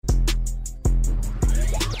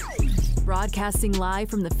Broadcasting live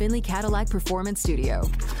from the Finley Cadillac Performance Studio.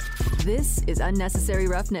 This is Unnecessary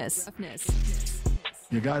Roughness.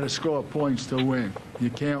 You got to score points to win. You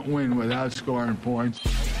can't win without scoring points.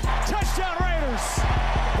 Touchdown Raiders!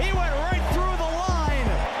 He went right through the line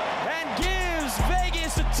and gives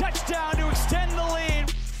Vegas a touchdown to extend the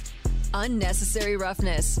lead. Unnecessary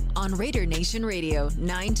Roughness on Raider Nation Radio,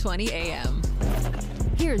 920 AM.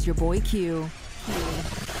 Here's your boy Q.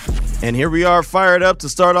 And here we are, fired up to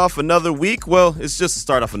start off another week. Well, it's just to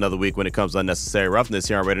start off another week when it comes to Unnecessary Roughness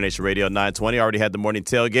here on Raider Nation Radio 920. Already had the morning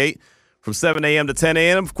tailgate from 7 a.m. to 10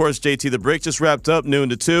 a.m. Of course, JT the Brick just wrapped up noon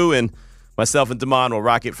to 2, and myself and Damon will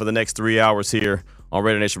rock it for the next 3 hours here on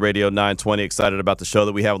Raider Nation Radio 920. Excited about the show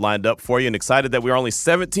that we have lined up for you, and excited that we are only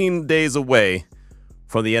 17 days away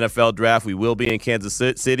from the NFL draft. We will be in Kansas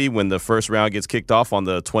City when the first round gets kicked off on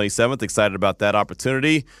the 27th. Excited about that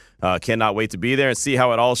opportunity. Cannot wait to be there and see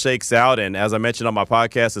how it all shakes out. And as I mentioned on my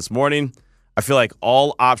podcast this morning, I feel like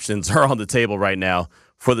all options are on the table right now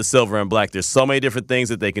for the Silver and Black. There's so many different things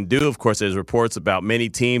that they can do. Of course, there's reports about many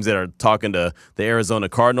teams that are talking to the Arizona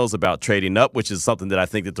Cardinals about trading up, which is something that I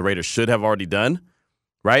think that the Raiders should have already done,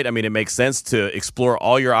 right? I mean, it makes sense to explore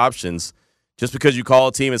all your options. Just because you call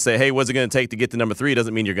a team and say, hey, what's it going to take to get to number 3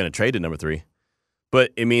 doesn't mean you're going to trade to number 3.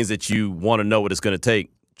 But it means that you want to know what it's going to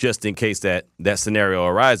take just in case that scenario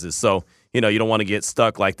arises. So, you don't want to get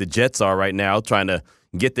stuck like the Jets are right now trying to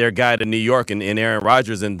get their guy to New York and Aaron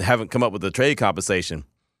Rodgers and haven't come up with a trade compensation.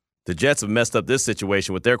 The Jets have messed up this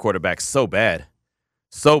situation with their quarterback so bad.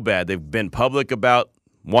 So bad. They've been public about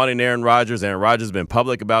wanting Aaron Rodgers. Aaron Rodgers has been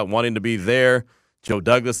public about wanting to be there. Joe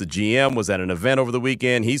Douglas, the GM, was at an event over the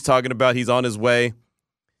weekend. He's talking about he's on his way.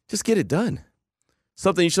 Just get it done.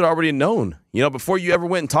 Something you should have already known. Before you ever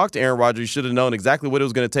went and talked to Aaron Rodgers, you should have known exactly what it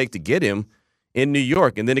was going to take to get him in New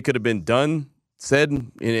York. And then it could have been done, said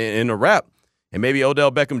in a wrap. And maybe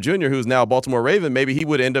Odell Beckham Jr., who's now a Baltimore Raven, maybe he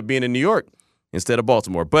would end up being in New York instead of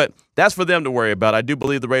Baltimore. But that's for them to worry about. I do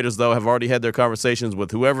believe the Raiders, though, have already had their conversations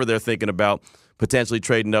with whoever they're thinking about potentially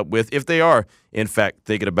trading up with, if they are, in fact,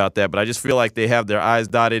 thinking about that. But I just feel like they have their I's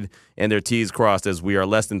dotted and their T's crossed as we are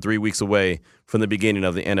less than 3 weeks away from the beginning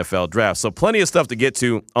of the NFL draft. So plenty of stuff to get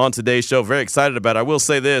to on today's show. Very excited about it. I will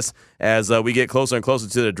say this, as we get closer and closer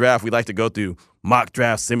to the draft, we like to go through mock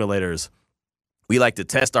draft simulators. We like to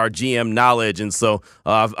test our GM knowledge. And so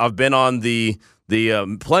I've been on the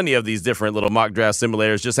plenty of these different little mock draft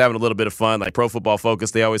simulators, just having a little bit of fun. Like Pro Football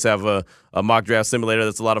Focus, they always have a mock draft simulator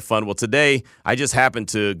that's a lot of fun. Well, today I just happened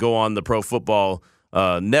to go on the Pro Football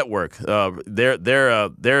Network,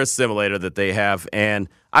 their simulator that they have, and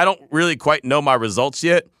I don't really quite know my results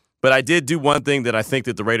yet. But I did do one thing that I think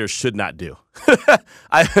that the Raiders should not do.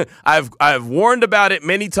 I've warned about it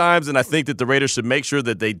many times, and I think that the Raiders should make sure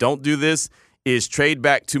that they don't do this. Is trade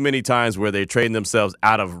back too many times where they're trading themselves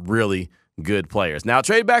out of really good players. Now,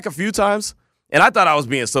 trade back a few times, and I thought I was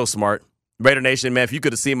being so smart. Raider Nation, man, if you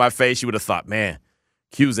could have seen my face, you would have thought, man,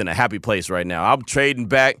 Q's in a happy place right now. I'm trading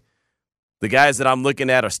back. The guys that I'm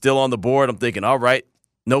looking at are still on the board. I'm thinking, all right,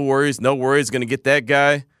 no worries, going to get that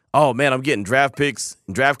guy. Oh, man, I'm getting draft picks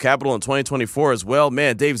and draft capital in 2024 as well.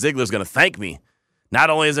 Man, Dave Ziegler's going to thank me.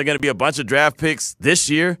 Not only is there going to be a bunch of draft picks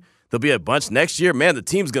this year, there'll be a bunch next year. Man, the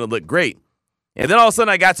team's going to look great. And then all of a sudden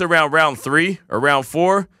I got to around round 3 or round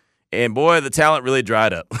 4, and boy, the talent really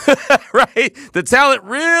dried up, right? The talent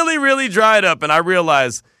really, really dried up, and I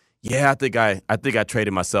realized, yeah, I think I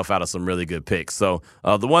traded myself out of some really good picks. So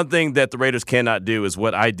the one thing that the Raiders cannot do is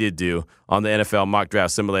what I did do on the NFL mock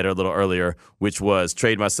draft simulator a little earlier, which was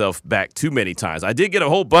trade myself back too many times. I did get a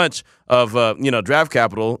whole bunch of draft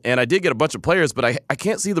capital, and I did get a bunch of players, but I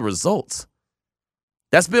can't see the results.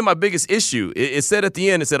 That's been my biggest issue. It said at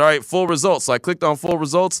the end, it said, all right, full results. So I clicked on full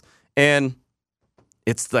results, and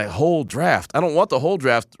it's the whole draft. I don't want the whole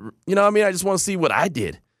draft. I just want to see what I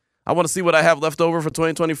did. I want to see what I have left over for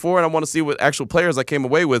 2024, and I want to see what actual players I came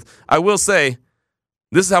away with. I will say,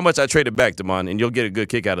 this is how much I traded back, Damon, and you'll get a good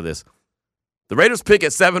kick out of this. The Raiders pick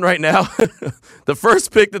at 7 right now. The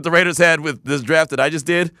first pick that the Raiders had with this draft that I just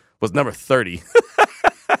did was number 30.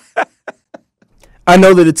 I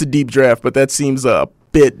know that it's a deep draft, but that seems a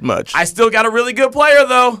bit much. I still got a really good player,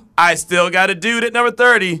 though. I still got a dude at number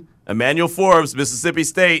 30, Emmanuel Forbes, Mississippi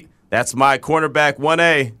State. That's my cornerback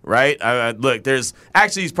 1A, right? Look,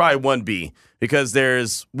 he's probably 1B because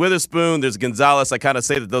there's Witherspoon, there's Gonzalez. I kind of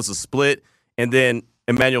say that those are split, and then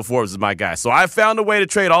Emmanuel Forbes is my guy. So I found a way to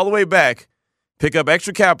trade all the way back, pick up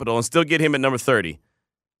extra capital, and still get him at number 30.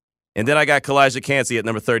 And then I got Kalijah Kancey at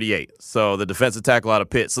number 38, so the defensive tackle out of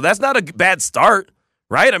Pitt. So that's not a bad start,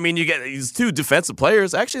 right? I mean, you get these 2 defensive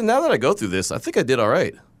players. Actually, now that I go through this, I think I did all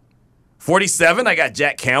right. 47, I got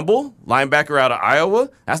Jack Campbell, linebacker out of Iowa.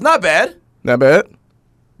 That's not bad. Not bad.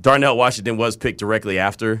 Darnell Washington was picked directly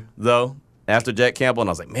after Jack Campbell, and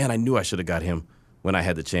I was like, man, I knew I should have got him when I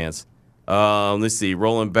had the chance. Let's see.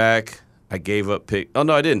 Rolling back, I gave up pick. Oh,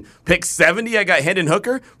 no, I didn't. Pick 70, I got Hendon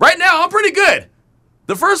Hooker. Right now, I'm pretty good.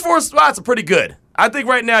 The first 4 spots are pretty good. I think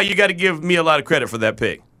right now you got to give me a lot of credit for that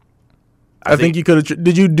pick. I think you could have.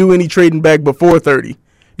 Did you do any trading back before 30?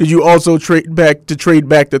 Did you also trade back to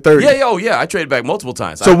 30? Yeah. I traded back multiple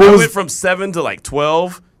times. So I went from 7 to like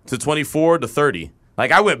 12 to 24 to 30.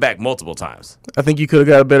 Like, I went back multiple times. I think you could have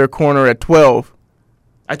got a better corner at 12.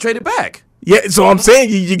 I traded back. Yeah, so I'm saying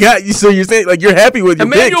so you're saying like you're happy with your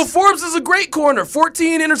Emmanuel picks. Forbes is a great corner.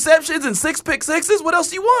 14 interceptions and 6 pick sixes. What else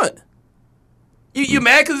do you want? You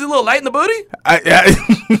mad because he's a little light in the booty?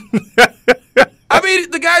 I mean,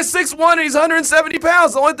 the guy's 6'1" and he's 170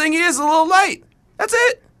 pounds. The only thing he is a little light. That's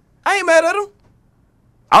it. I ain't mad at him.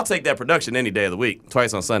 I'll take that production any day of the week,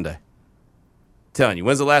 twice on Sunday. Telling you,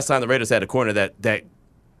 when's the last time the Raiders had a corner that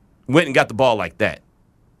went and got the ball like that?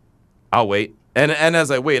 I'll wait. And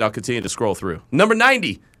as I wait, I'll continue to scroll through. Number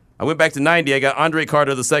 90. I went back to 90. I got Andre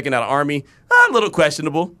Carter II out of Army. A little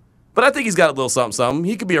questionable, but I think he's got a little something.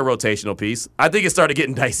 He could be a rotational piece. I think it started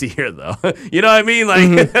getting dicey here, though. You know what I mean?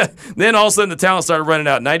 Like, then all of a sudden the talent started running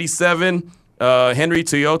out. 97, Henry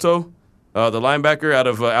Toyoto, the linebacker out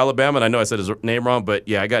of Alabama. And I know I said his name wrong, but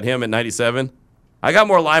yeah, I got him at 97. I got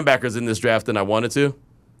more linebackers in this draft than I wanted to,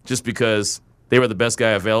 just because they were the best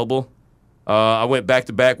guy available. I went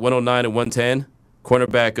back-to-back, 109 and 110.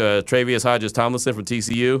 Cornerback Travius Hodges-Tomlinson from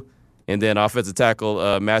TCU. And then offensive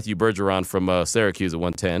tackle Matthew Bergeron from Syracuse at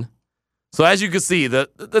 110. So as you can see, the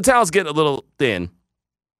talent's getting a little thin.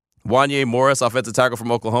 Wanye Morris, offensive tackle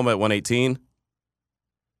from Oklahoma at 118.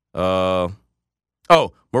 Morowo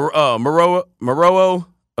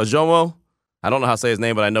Ojomo. I don't know how to say his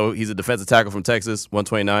name, but I know he's a defensive tackle from Texas,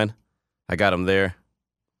 129. I got him there.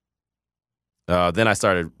 Then I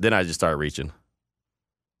just started reaching.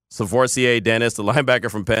 Savorcier Dennis, the linebacker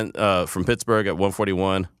from Pittsburgh at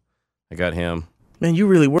 141. I got him. Man, you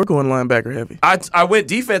really were going linebacker heavy. I went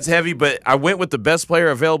defense heavy, but I went with the best player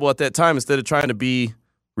available at that time instead of trying to be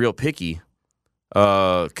real picky.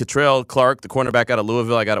 Catrell Clark, the cornerback out of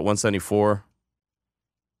Louisville, I got at 174.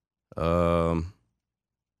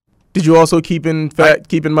 Did you also keep in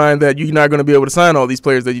mind that you're not going to be able to sign all these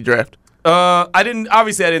players that you draft? I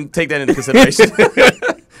didn't take that into consideration.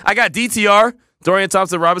 I got DTR, Dorian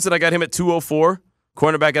Thompson-Robinson. I got him at 204,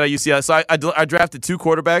 cornerback out of UCLA. So I drafted 2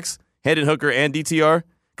 quarterbacks, Hendon Hooker and DTR,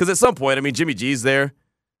 because at some point, I mean, Jimmy G's there.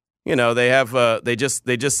 You know, they have they just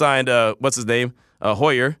signed what's his name,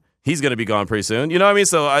 Hoyer. He's going to be gone pretty soon. You know what I mean?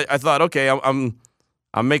 So I thought, okay, I'm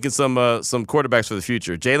making some quarterbacks for the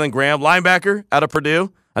future. Jalen Graham, linebacker out of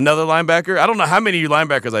Purdue, another linebacker. I don't know how many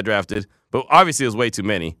linebackers I drafted, but obviously it was way too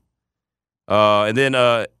many. And then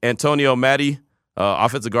Antonio Matti,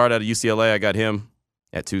 offensive guard out of UCLA, I got him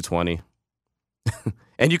at 220.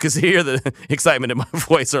 And you can hear the excitement in my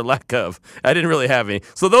voice or lack of. I didn't really have any.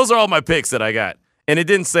 So those are all my picks that I got. And it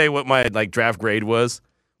didn't say what my draft grade was.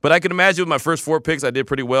 But I can imagine with my first 4 picks, I did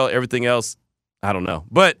pretty well. Everything else, I don't know.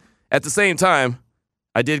 But at the same time,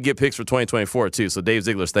 I did get picks for 2024 too. So Dave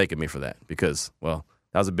Ziegler's thanking me for that because, well,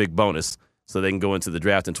 that was a big bonus. So they can go into the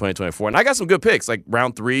draft in 2024. And I got some good picks, like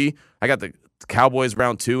round 3. I got the Cowboys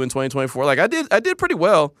round 2 in 2024. Like I did pretty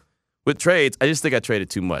well with trades. I just think I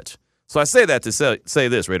traded too much. So I say that to say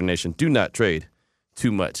this, Raider Nation, do not trade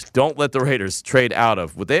too much. Don't let the Raiders trade out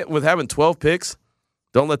of, with having 12 picks,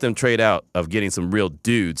 don't let them trade out of getting some real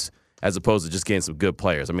dudes as opposed to just getting some good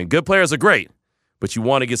players. I mean, good players are great, but you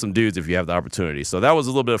want to get some dudes if you have the opportunity. So that was a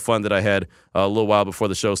little bit of fun that I had a little while before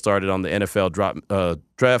the show started on the NFL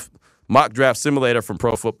draft mock draft simulator from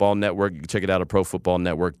Pro Football Network. You can check it out at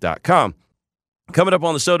profootballnetwork.com. Coming up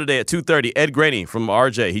on the show today at 2:30, Ed Graney from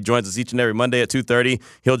RJ. He joins us each and every Monday at 2:30.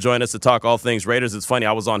 He'll join us to talk all things Raiders. It's funny,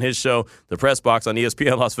 I was on his show, The Press Box, on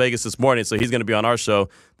ESPN Las Vegas this morning, so he's going to be on our show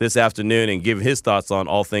this afternoon and give his thoughts on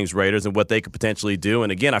all things Raiders and what they could potentially do.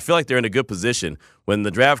 And again, I feel like they're in a good position. When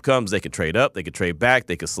the draft comes, they can trade up, they can trade back,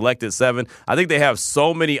 they can select at 7. I think they have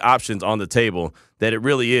so many options on the table that it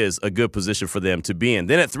really is a good position for them to be in.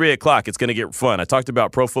 Then at 3 o'clock, it's going to get fun. I talked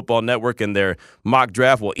about Pro Football Network and their mock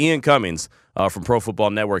draft. Well, Ian Cummings from Pro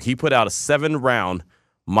Football Network, he put out a 7-round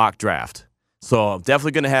mock draft. So I'm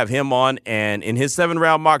definitely going to have him on. And in his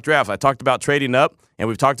 7-round mock draft, I talked about trading up, and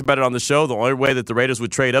we've talked about it on the show. The only way that the Raiders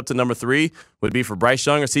would trade up to number 3 would be for Bryce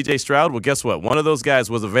Young or C.J. Stroud. Well, guess what? One of those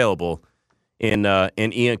guys was available in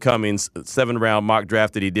Ian Cummings' 7-round mock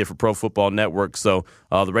draft that he did for Pro Football Network. So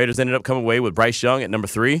the Raiders ended up coming away with Bryce Young at number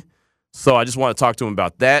 3. So I just want to talk to him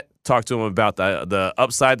about that, talk to him about the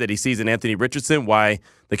upside that he sees in Anthony Richardson, why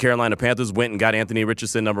the Carolina Panthers went and got Anthony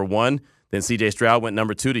Richardson number 1. Then C.J. Stroud went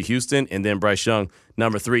number 2 to Houston, and then Bryce Young,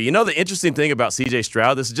 number 3. You know, the interesting thing about C.J.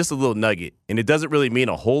 Stroud, this is just a little nugget, and it doesn't really mean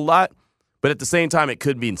a whole lot, but at the same time, it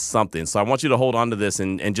could mean something. So I want you to hold on to this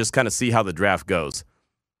and just kind of see how the draft goes.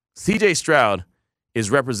 C.J. Stroud is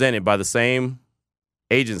represented by the same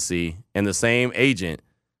agency and the same agent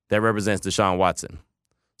that represents Deshaun Watson.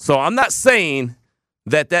 So I'm not saying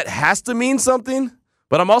that has to mean something,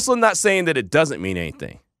 but I'm also not saying that it doesn't mean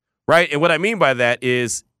anything, right? And what I mean by that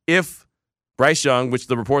is if Bryce Young, which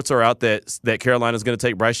the reports are out that Carolina is going to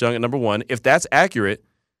take Bryce Young at number 1, if that's accurate,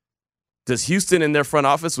 does Houston in their front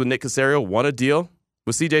office with Nick Caserio want a deal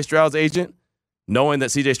with C.J. Stroud's agent, knowing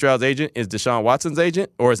that C.J. Stroud's agent is Deshaun Watson's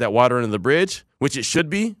agent, or is that water under the bridge, which it should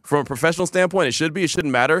be from a professional standpoint? It should be. It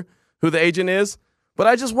shouldn't matter who the agent is. But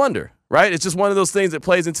I just wonder, right? It's just one of those things that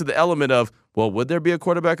plays into the element of, well, would there be a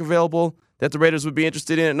quarterback available that the Raiders would be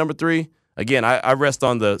interested in at number 3? Again, I rest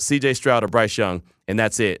on the C.J. Stroud or Bryce Young, and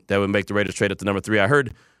that's it. That would make the Raiders trade up to number 3. I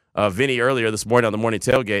heard Vinny earlier this morning on the morning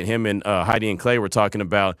tailgate, him and Heidi and Clay were talking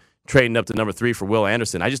about trading up to number 3 for Will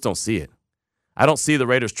Anderson. I just don't see it. I don't see the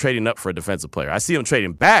Raiders trading up for a defensive player. I see them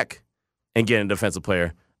trading back and getting a defensive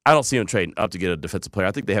player. I don't see them trading up to get a defensive player.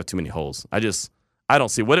 I think they have too many holes. I don't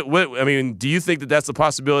see I mean, do you think that that's a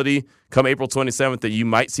possibility come April 27th that you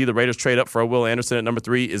might see the Raiders trade up for a Will Anderson at number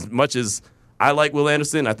 3? As much as I like Will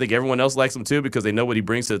Anderson, I think everyone else likes him too because they know what he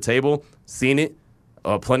brings to the table. Seen it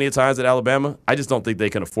plenty of times at Alabama. I just don't think they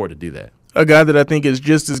can afford to do that. A guy that I think is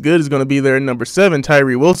just as good is going to be there at number 7,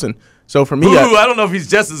 Tyree Wilson. So for me, I don't know if he's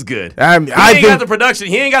just as good. He ain't got the production.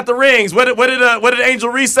 He ain't got the rings. What did Angel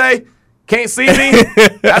Reese say? Can't see me.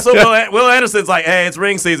 That's what Will Anderson's like. Hey, it's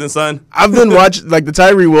ring season, son. I've been watching like the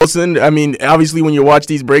Tyree Wilson. I mean, obviously when you watch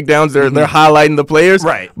these breakdowns, they're highlighting the players,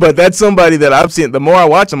 right? But that's somebody that I've seen. The more I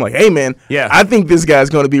watch, I'm like, hey man, yeah, I think this guy's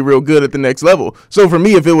going to be real good at the next level. So for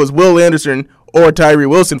me, if it was Will Anderson or Tyree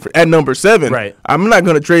Wilson at number 7, right, I'm not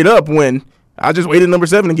going to trade up when I just wait at number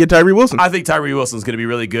 7 and get Tyree Wilson. I think Tyree Wilson's going to be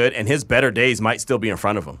really good, and his better days might still be in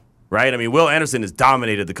front of him, right? I mean, Will Anderson has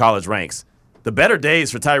dominated the college ranks. The better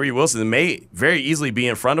days for Tyree Wilson may very easily be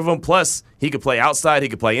in front of him. Plus, he could play outside. He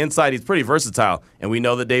could play inside. He's pretty versatile, and we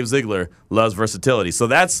know that Dave Ziegler loves versatility. So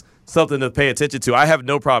that's something to pay attention to. I have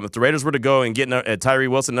no problem. If the Raiders were to go and get Tyree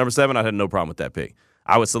Wilson number 7, I'd have no problem with that pick.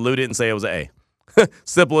 I would salute it and say it was an A.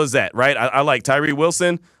 Simple as that, right? I like Tyree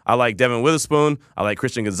Wilson. I like Devin Witherspoon. I like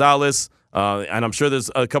Christian Gonzalez. And I'm sure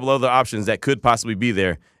there's a couple other options that could possibly be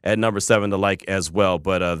there at number 7 to like as well.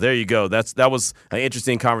 But there you go. That was an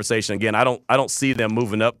interesting conversation. Again, I don't see them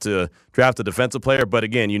moving up to draft a defensive player. But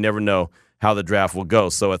again, you never know how the draft will go.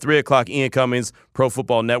 So at 3 o'clock, Ian Cummings, Pro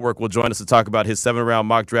Football Network, will join us to talk about his 7-round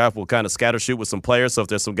mock draft. We'll kind of scatter shoot with some players. So if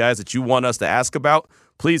there's some guys that you want us to ask about,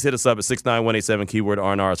 please hit us up at 69187 keyword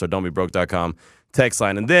RNRS or don'tbebroke.com text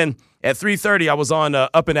line. And then at 3:30, I was on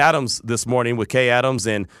Up and Adams this morning with Kay Adams,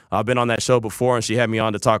 and I've been on that show before, and she had me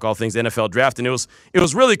on to talk all things NFL draft, and it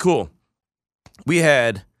was really cool. We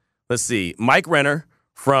had, Mike Renner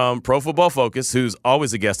from Pro Football Focus, who's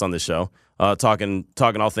always a guest on this show, talking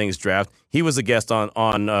all things draft. He was a guest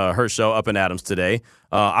on her show, Up and Adams, today.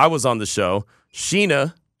 I was on the show.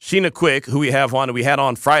 Sheena Quick, who we had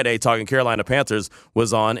on Friday talking Carolina Panthers,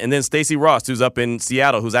 was on. And then Stacey Ross, who's up in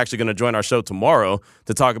Seattle, who's actually going to join our show tomorrow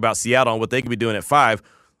to talk about Seattle and what they could be doing at 5.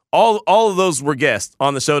 All of those were guests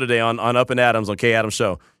on the show today on Up and Adams, on Kay Adams'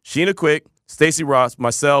 show. Sheena Quick, Stacey Ross,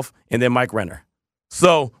 myself, and then Mike Renner.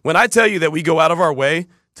 So when I tell you that we go out of our way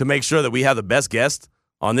to make sure that we have the best guest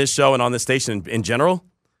on this show and on this station in general,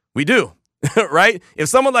 we do, right? If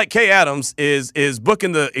someone like Kay Adams is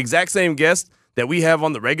booking the exact same guest that we have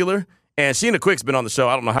on the regular, and Sheena Quick's been on the show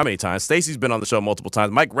I don't know how many times. Stacey's been on the show multiple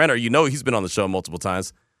times. Mike Renner, he's been on the show multiple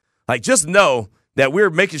times. Like, just know that we're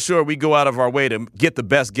making sure we go out of our way to get the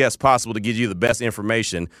best guests possible to give you the best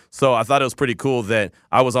information. So I thought it was pretty cool that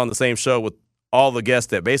I was on the same show with all the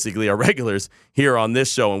guests that basically are regulars here on this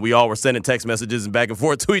show, and we all were sending text messages and back and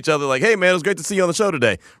forth to each other like, hey, man, it was great to see you on the show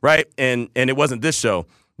today, right? And it wasn't this show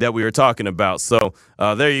that we were talking about. So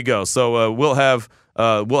there you go. So we'll have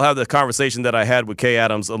the conversation that I had with Kay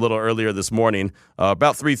Adams a little earlier this morning.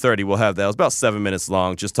 About 3:30, we'll have that. It was about 7 minutes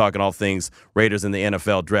long, just talking all things Raiders in the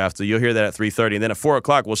NFL draft. So you'll hear that at 3:30. And then at 4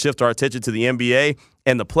 o'clock, we'll shift our attention to the NBA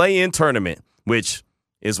and the play-in tournament, which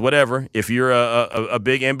is whatever. If you're a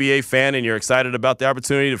big NBA fan and you're excited about the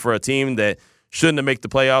opportunity for a team that shouldn't have made the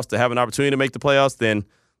playoffs to have an opportunity to make the playoffs, then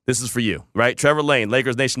this is for you, right? Trevor Lane,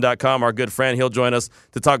 LakersNation.com, our good friend. He'll join us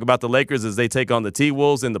to talk about the Lakers as they take on the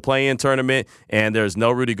T-Wolves in the play-in tournament. And there's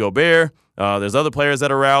no Rudy Gobert. There's other players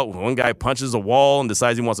that are out. One guy punches a wall and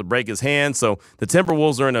decides he wants to break his hand. So the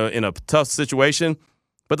Timberwolves are in a tough situation.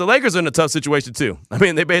 But the Lakers are in a tough situation, too. I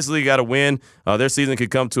mean, they basically got to win. Their season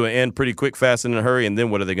could come to an end pretty quick, fast, and in a hurry, and then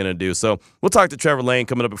what are they going to do? So we'll talk to Trevor Lane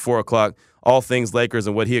coming up at 4 o'clock, all things Lakers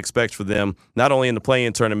and what he expects for them, not only in the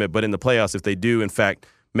play-in tournament, but in the playoffs if they do, in fact,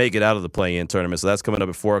 make it out of the play-in tournament. So that's coming up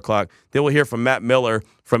at 4 o'clock. Then we'll hear from Matt Miller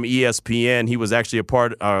from ESPN. He was actually a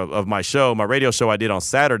part of my show, my radio show I did on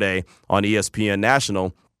Saturday on ESPN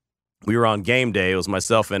National. We were on game day. It was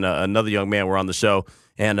myself and another young man were on the show.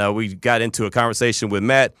 And we got into a conversation with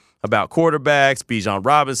Matt about quarterbacks, Bijan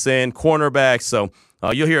Robinson, cornerbacks. So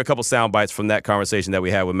you'll hear a couple sound bites from that conversation that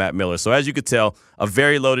we had with Matt Miller. So as you could tell, a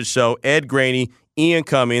very loaded show. Ed Graney, Ian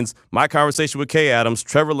Cummings, my conversation with Kay Adams,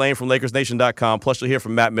 Trevor Lane from LakersNation.com, plus you'll hear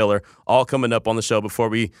from Matt Miller, all coming up on the show before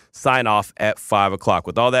we sign off at 5 o'clock.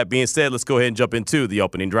 With all that being said, let's go ahead and jump into the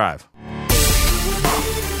opening drive.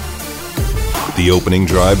 The opening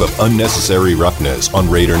drive of Unnecessary Roughness on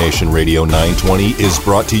Raider Nation Radio 920 is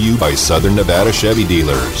brought to you by Southern Nevada Chevy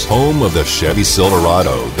Dealers, home of the Chevy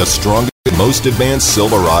Silverado, the strongest, most advanced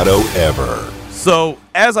Silverado ever. So,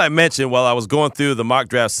 as I mentioned while I was going through the mock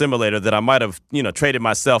draft simulator that I might have, traded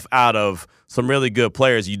myself out of some really good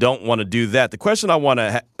players. You don't want to do that. The question I want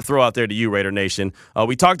to throw out there to you, Raider Nation,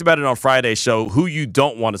 we talked about it on Friday's show, who you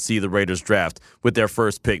don't want to see the Raiders draft with their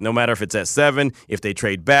first pick, no matter if it's at 7, if they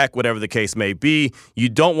trade back, whatever the case may be. You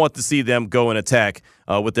don't want to see them go and attack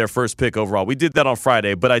with their first pick overall. We did that on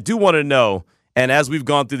Friday, but I do want to know, and as we've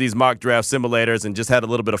gone through these mock draft simulators and just had a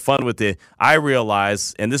little bit of fun with it, I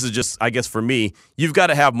realize, and this is just, I guess, for me, you've got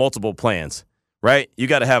to have multiple plans, right? You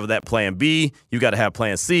got to have that plan B. You got to have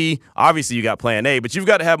plan C. Obviously, you got plan A, but you've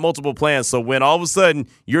got to have multiple plans. So when all of a sudden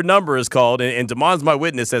your number is called, and Damon's my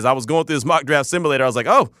witness, as I was going through this mock draft simulator, I was like,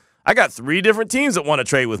 oh, I got 3 different teams that want to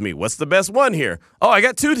trade with me. What's the best one here? Oh, I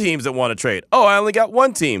got 2 teams that want to trade. Oh, I only got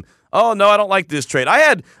 1 team. Oh, no, I don't like this trade. I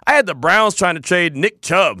had the Browns trying to trade Nick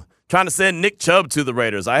Chubb, trying to send Nick Chubb to the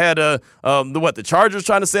Raiders. I had the Chargers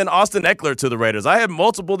trying to send Austin Eckler to the Raiders. I had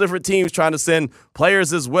multiple different teams trying to send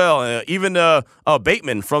players as well. Even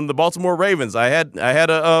Bateman from the Baltimore Ravens. I had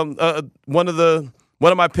one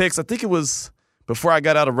of my picks. I think it was before I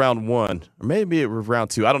got out of round 1, or maybe it was round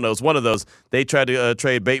 2. I don't know. It's one of those. They tried to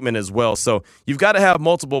trade Bateman as well. So you've got to have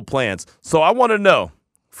multiple plans. So I want to know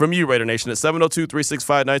from you, Raider Nation, at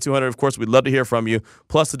 702-365-9200. Of course, we'd love to hear from you.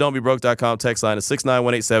 Plus, the don'tbebroke.com text line is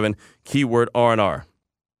 69187, keyword R&R.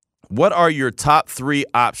 What are your top 3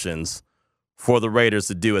 options for the Raiders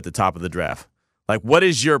to do at the top of the draft? Like, what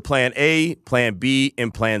is your plan A, plan B,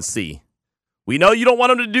 and plan C? We know you don't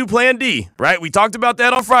want them to do plan D, right? We talked about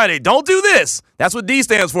that on Friday. Don't do this. That's what D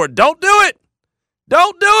stands for. Don't do it.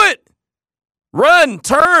 Don't do it. Run,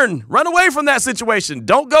 turn, run away from that situation.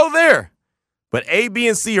 Don't go there. But A, B,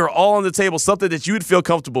 and C are all on the table, something that you would feel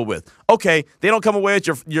comfortable with. Okay, they don't come away at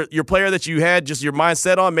your player that you had just your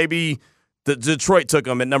mindset on. Maybe the Detroit took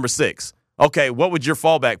them at number 6. Okay, what would your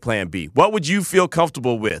fallback plan be? What would you feel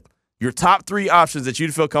comfortable with? Your top 3 options that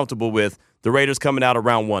you'd feel comfortable with the Raiders coming out of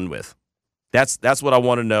round 1 with. That's what I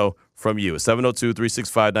want to know from you.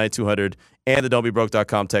 702-365-9200 and the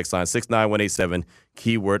don'tbebroke.com text line 69187,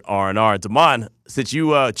 keyword R&R. Damon, since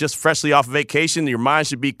you just freshly off vacation, your mind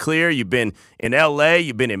should be clear. You've been in L.A.,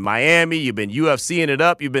 you've been in Miami, you've been UFCing it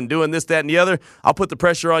up, you've been doing this, that, and the other. I'll put the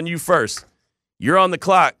pressure on you first. You're on the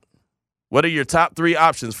clock. What are your top 3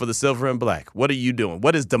 options for the silver and black? What are you doing?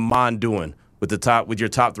 What is Damon doing with your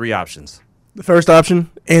top 3 options? The first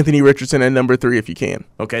option, Anthony Richardson at number 3 if you can.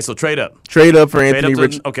 Okay, so trade up. Trade up for Anthony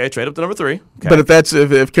Richardson. Okay, trade up to number 3. Okay. But if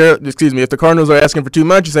the Cardinals are asking for too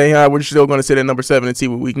much, you say, we're still going to sit at number 7 and see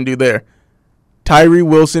what we can do there. Tyree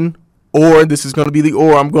Wilson, or this is going to be the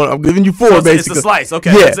or. I'm giving you 4 so basically. It's a slice.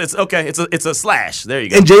 Okay. Yeah. It's okay. It's a slash. There you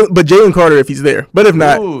go. And Jalen Carter if he's there. But if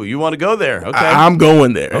not, ooh, you want to go there? Okay. I'm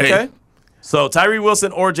going there. Okay. Hey. So Tyree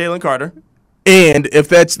Wilson or Jalen Carter. And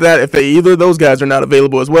if either of those guys are not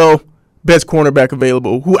available as well, best cornerback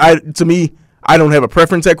available. I don't have a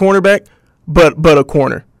preference at cornerback, but a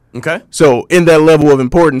corner. Okay. So in that level of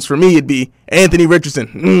importance for me, it'd be Anthony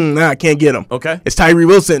Richardson. I can't get him. Okay. It's Tyree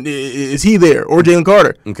Wilson. Is he there? Or Jalen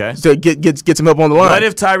Carter? Okay. So get some help on the line. What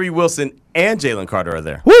if Tyree Wilson and Jalen Carter are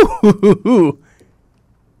there? Woo!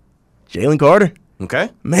 Jalen Carter.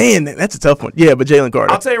 Okay. Man, that's a tough one. Yeah, but Jalen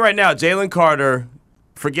Carter. I'll tell you right now, Jalen Carter,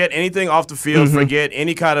 forget anything off the field, forget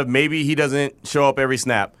any kind of maybe he doesn't show up every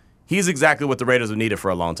snap. He's exactly what the Raiders have needed for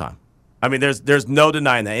a long time. I mean, there's no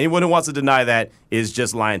denying that. Anyone who wants to deny that is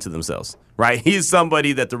just lying to themselves, right? He's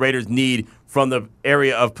somebody that the Raiders need from the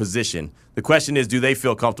area of position. The question is, do they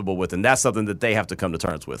feel comfortable with? And that's something that they have to come to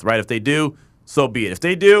terms with, right? If they do, so be it. If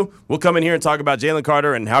they do, we'll come in here and talk about Jalen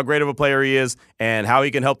Carter and how great of a player he is and how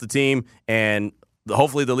he can help the team and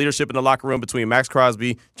hopefully the leadership in the locker room between Max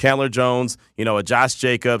Crosby, Chandler Jones, a Josh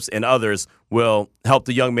Jacobs, and others will help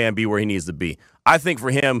the young man be where he needs to be. I think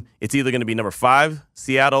for him, it's either going to be number 5,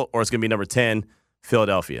 Seattle, or it's going to be number 10,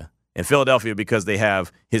 Philadelphia. And Philadelphia because they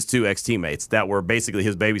have his 2 ex-teammates that were basically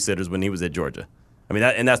his babysitters when he was at Georgia. I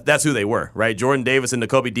mean, that's who they were, right? Jordan Davis and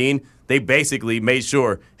Nakobe Dean, they basically made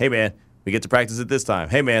sure, hey, man, we get to practice at this time.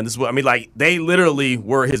 Hey, man, this is what – I mean, like, they literally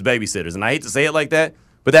were his babysitters. And I hate to say it like that,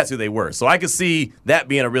 but that's who they were. So I could see that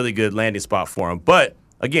being a really good landing spot for him. But,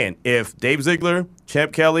 again, if Dave Ziegler,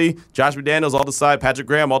 Champ Kelly, Josh McDaniels all decide, Patrick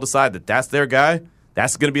Graham all decide that that's their guy,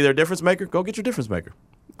 that's going to be their difference maker, go get your difference maker.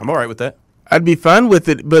 I'm all right with that. I'd be fine with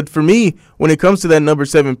it. But for me, when it comes to that number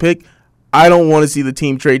 7 pick, I don't want to see the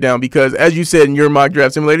team trade down because, as you said in your mock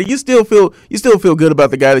draft simulator, you still feel good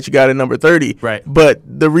about the guy that you got at number 30. Right. But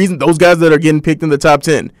the reason those guys that are getting picked in the top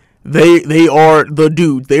 10, they are the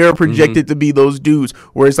dudes. They are projected to be those dudes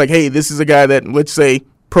where it's like, hey, this is a guy that, let's say,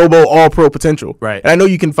 Pro Bowl, All Pro potential. Right. And I know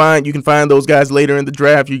you can find those guys later in the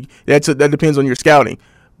draft. That depends on your scouting.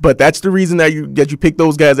 But that's the reason that you pick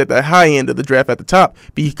those guys at the high end of the draft at the top,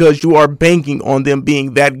 because you are banking on them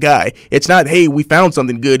being that guy. It's not, hey, we found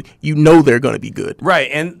something good. You know they're going to be good. Right,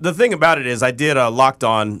 and the thing about it is I did a Locked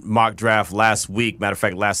On mock draft last week, matter of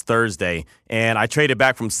fact, last Thursday, and I traded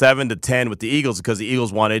back from 7 to 10 with the Eagles because the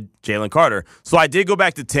Eagles wanted Jalen Carter. So I did go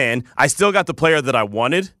back to 10. I still got the player that I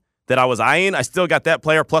wanted, that I was eyeing. I still got that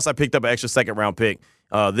player, plus I picked up an extra second-round pick.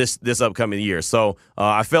 This upcoming year. So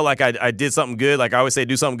I felt like I did something good. Like I always say,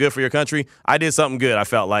 do something good for your country. I did something good, I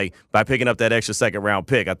felt like, by picking up that extra second-round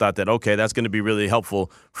pick. I thought that, okay, that's going to be really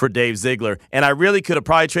helpful for Dave Ziegler. And I really could have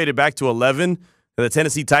probably traded back to 11. The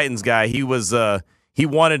Tennessee Titans guy, he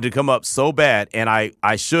wanted to come up so bad, and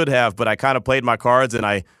I should have, but I kind of played my cards, and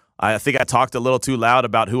I think I talked a little too loud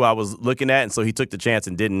about who I was looking at, and so he took the chance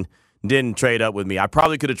and didn't trade up with me. I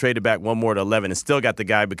probably could have traded back one more to 11 and still got the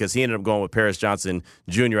guy because he ended up going with Paris Johnson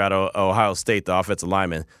Jr. out of Ohio State, the offensive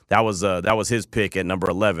lineman. That was his pick at number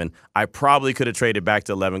 11. I probably could have traded back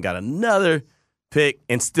to 11, got another pick,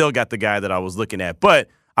 and still got the guy that I was looking at. But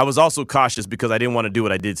I was also cautious because I didn't want to do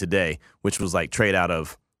what I did today, which was like trade out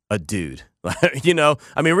of a dude.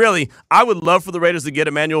 I mean, really, I would love for the Raiders to get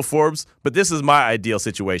Emmanuel Forbes, but this is my ideal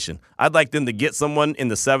situation. I'd like them to get someone in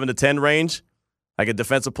the 7 to 10 range, like a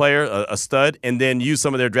defensive player, a stud, and then use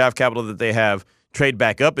some of their draft capital that they have, trade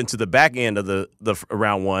back up into the back end of the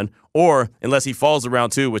round 1, or unless he falls to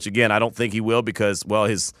round 2, which, again, I don't think he will because, well,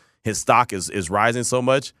 his stock is rising so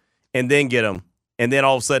much, and then get him, and then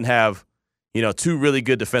all of a sudden have, 2 really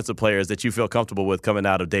good defensive players that you feel comfortable with coming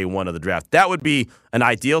out of day 1 of the draft. That would be an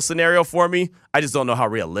ideal scenario for me. I just don't know how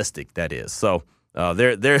realistic that is. So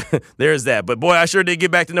there's that. But, boy, I sure did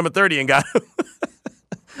get back to number 30 and got him.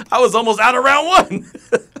 I was almost out of round 1.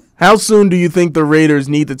 How soon do you think the Raiders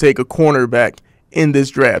need to take a cornerback in this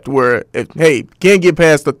draft where, can't get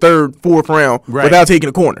past the 3rd, 4th round without taking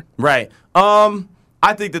a corner? Right.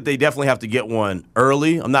 I think that they definitely have to get one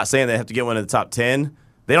early. I'm not saying they have to get one in the top 10.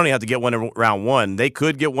 They don't even have to get one in round 1. They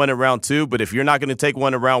could get one in round 2, but if you're not going to take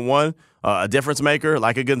one in round 1, a difference maker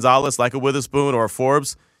like a Gonzalez, like a Witherspoon, or a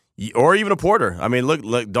Forbes, or even a Porter. I mean,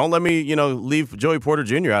 look, don't let me, leave Joey Porter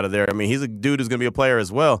Jr. out of there. I mean, he's a dude who's going to be a player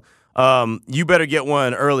as well. You better get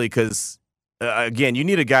one early because, again, you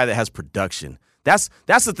need a guy that has production. That's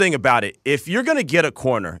the thing about it. If you're going to get a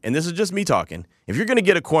corner, and this is just me talking, if you're going to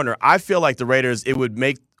get a corner, I feel like the Raiders, it would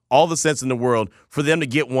make all the sense in the world for them to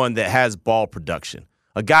get one that has ball production.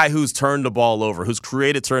 A guy who's turned the ball over, who's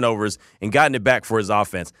created turnovers and gotten it back for his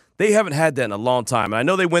offense. They haven't had that in a long time. And I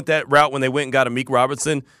know they went that route when they went and got Amik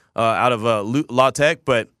Robertson out of La Tech,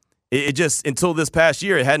 but it just, until this past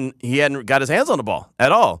year, he hadn't got his hands on the ball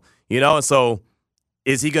at all. And so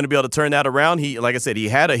is he going to be able to turn that around? Like I said, he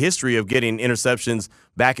had a history of getting interceptions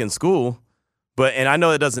back in school, and I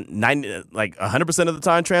know it doesn't 100% of the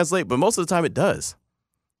time translate, but most of the time it does.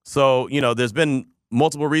 So, there's been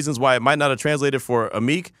multiple reasons why it might not have translated for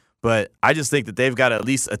Amik, but I just think that they've got to at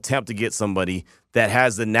least attempt to get somebody that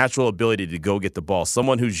has the natural ability to go get the ball,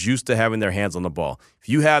 someone who's used to having their hands on the ball. If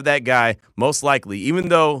you have that guy, most likely, even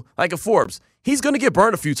though, like a Forbes, he's going to get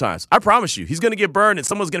burned a few times. I promise you. He's going to get burned, and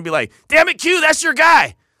someone's going to be like, damn it, Q, that's your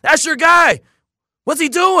guy. That's your guy. What's he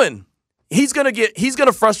doing? He's going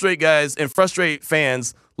to frustrate guys and frustrate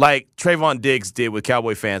fans like Trayvon Diggs did with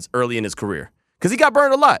Cowboy fans early in his career because he got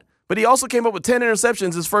burned a lot. But he also came up with 10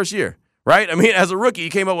 interceptions his first year, right? I mean, as a rookie, he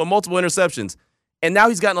came up with multiple interceptions, and now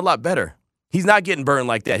he's gotten a lot better. He's not getting burned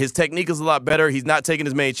like that. His technique is a lot better. He's not taking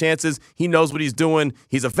as many chances. He knows what he's doing.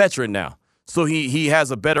 He's a veteran now. So he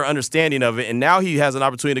has a better understanding of it, and now he has an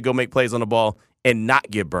opportunity to go make plays on the ball and not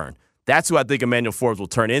get burned. That's who I think Emmanuel Forbes will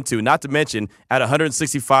turn into. Not to mention, at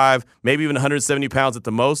 165, maybe even 170 pounds at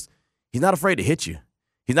the most, he's not afraid to hit you.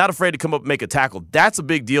 He's not afraid to come up and make a tackle. That's a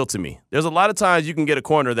big deal to me. There's a lot of times you can get a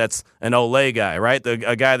corner that's an Olay guy, right?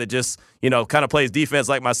 A guy that just, kind of plays defense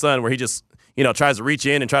like my son, where he just, tries to reach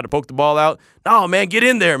in and try to poke the ball out. No, man, get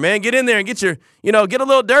in there, man. Get in there and get your, get a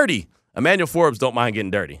little dirty. Emmanuel Forbes don't mind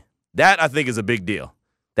getting dirty. That, I think, is a big deal.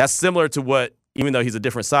 That's similar to what, even though he's a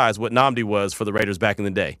different size, what Nnamdi was for the Raiders back in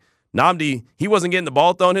the day. Nnamdi, he wasn't getting the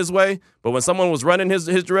ball thrown his way, but when someone was running his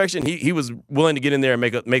direction, he was willing to get in there and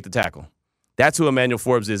make the tackle. That's who Emmanuel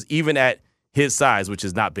Forbes is, even at his size, which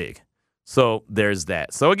is not big. So there's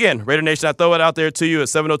that. So again, Raider Nation, I throw it out there to you at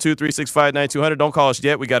 702-365-9200. Don't call us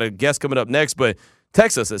yet. We got a guest coming up next, but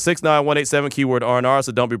text us at 69187, keyword R&R,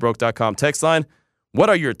 so don'tbebroke.com text line. What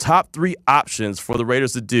are your top 3 options for the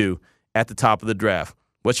Raiders to do at the top of the draft?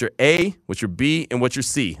 What's your A, what's your B, and what's your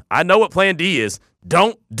C? I know what plan D is.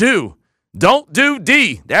 Don't do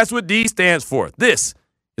D. That's what D stands for. This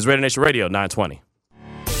is Raider Nation Radio 920.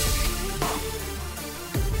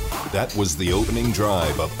 That was the opening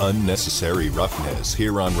drive of Unnecessary Roughness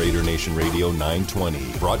here on Raider Nation Radio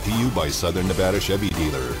 920. Brought to you by Southern Nevada Chevy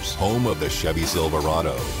Dealers, home of the Chevy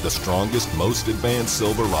Silverado, the strongest, most advanced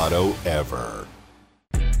Silverado ever.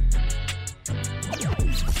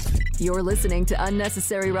 You're listening to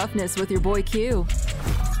Unnecessary Roughness with your boy Q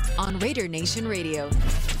on Raider Nation Radio.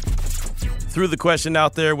 Threw the question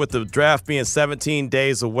out there with the draft being 17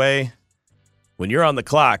 days away. When you're on the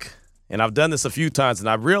clock, and I've done this a few times, and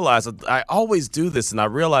I realize I always do this, and I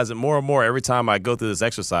realize it more and more every time I go through this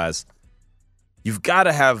exercise. You've got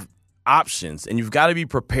to have options, and you've got to be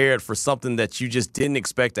prepared for something that you just didn't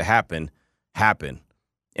expect to happen.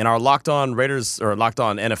 In our Locked On Raiders, or Locked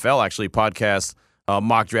On NFL, actually, podcast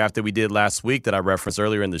mock draft that we did last week that I referenced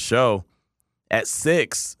earlier in the show, at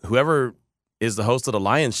 6, whoever is the host of the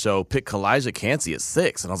Lions show picked Kalijah Kancey at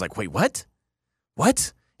 6. And I was like, wait, what?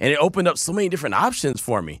 What? And it opened up so many different options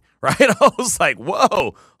for me, right? I was like,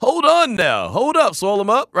 whoa, hold on now. Hold up, swallow them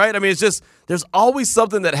up, right? I mean, it's just, there's always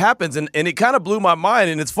something that happens, and it kind of blew my mind.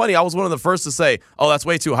 And it's funny, I was one of the first to say, oh, that's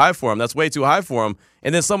way too high for him. That's way too high for him.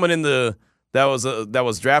 And then someone that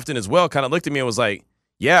was drafting as well kind of looked at me and was like,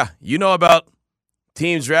 yeah, you know about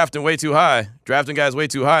teams drafting way too high, drafting guys way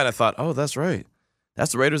too high. And I thought, oh, that's right.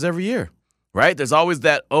 That's the Raiders every year, right? There's always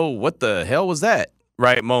that, oh, what the hell was that,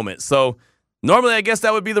 right, moment. So normally, I guess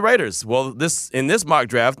that would be the Raiders. Well, in this mock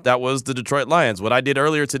draft, that was the Detroit Lions. What I did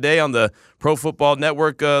earlier today on the Pro Football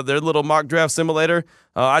Network, their little mock draft simulator,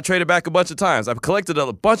 I traded back a bunch of times. I've collected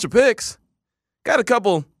a bunch of picks. Got a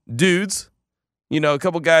couple dudes, a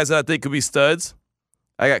couple guys that I think could be studs.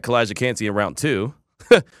 I got Kalijah Kancey in round 2,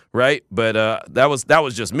 right? But that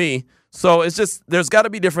was just me. So it's just, there's got to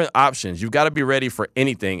be different options. You've got to be ready for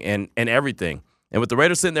anything and everything. And with the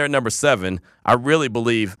Raiders sitting there at number 7, I really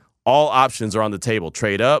believe all options are on the table.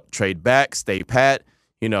 Trade up, trade back, stay pat,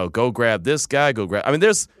 go grab this guy,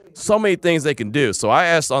 there's so many things they can do. So I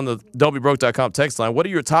asked on the don'tbebroke.com text line, what are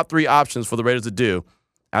your top 3 options for the Raiders to do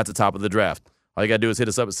at the top of the draft? All you got to do is hit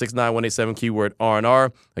us up at 69187, keyword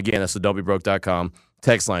R&R. Again, that's the don'tbebroke.com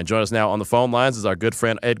text line. Join us now on the phone lines is our good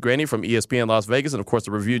friend Ed Graney from ESPN Las Vegas and, of course,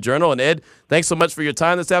 the Review Journal. And, Ed, thanks so much for your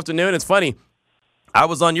time this afternoon. It's funny. I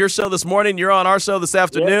was on your show this morning. You're on our show this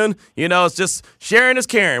afternoon. Yep. It's just sharing is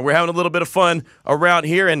caring. We're having a little bit of fun around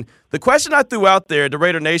here. And the question I threw out there to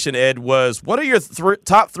Raider Nation, Ed, was what are your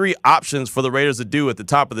top 3 options for the Raiders to do at the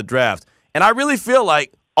top of the draft? And I really feel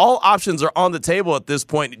like all options are on the table at this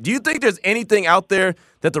point. Do you think there's anything out there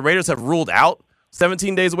that the Raiders have ruled out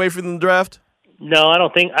 17 days away from the draft? No, I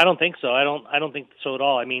don't think so. I don't think so at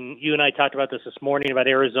all. I mean, you and I talked about this morning about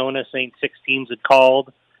Arizona saying 6 teams had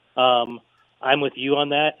called. I'm with you on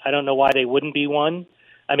that. I don't know why they wouldn't be one.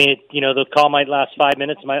 I mean, the call might last 5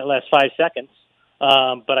 minutes, might last 5 seconds.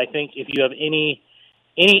 But I think if you have any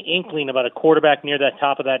inkling about a quarterback near that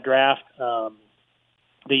top of that draft that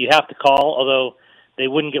you have to call, although they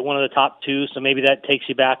wouldn't get one of the top 2, so maybe that takes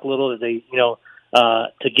you back a little. That they,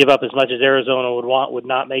 to give up as much as Arizona would want would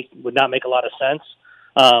not make a lot of sense.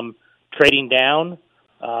 Trading down.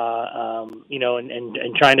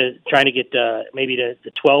 And trying to get maybe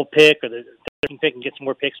the 12 pick or the 13 pick and get some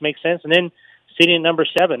more picks makes sense. And then sitting at number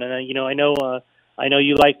 7, and I know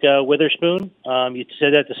you like Witherspoon. You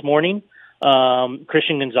said that this morning.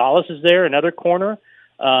 Christian Gonzalez is there, another corner.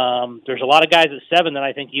 There's a lot of guys at 7 that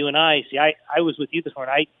I think you and I see. I was with you this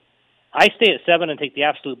morning. I stay at 7 and take the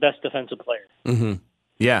absolute best defensive player. Mm-hmm.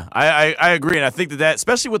 Yeah, I agree, and I think that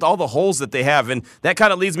especially with all the holes that they have, and that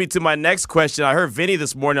kind of leads me to my next question. I heard Vinny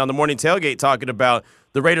this morning on the morning tailgate talking about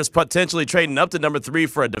the Raiders potentially trading up to number 3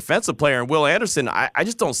 for a defensive player, and Will Anderson. I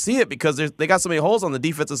just don't see it because they got so many holes on the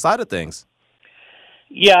defensive side of things.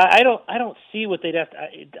 Yeah, I don't see what they'd have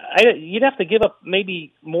to. You'd have to give up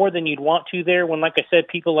maybe more than you'd want to there. When, like I said,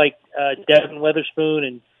 people like Devin Witherspoon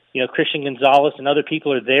and Christian Gonzalez and other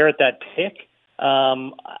people are there at that pick.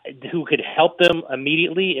 Who could help them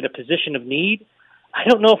immediately in a position of need. I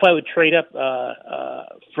don't know if I would trade up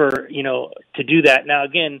for to do that. Now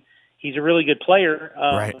again, he's a really good player.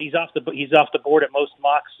 Right. He's off the board at most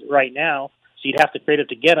mocks right now, so you'd have to trade up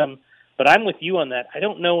to get him. But I'm with you on that. I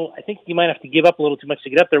don't know. I think you might have to give up a little too much to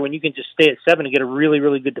get up there when you can just stay at 7 and get a really,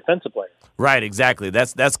 really good defensive player. Right, exactly.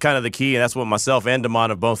 That's kind of the key, and that's what myself and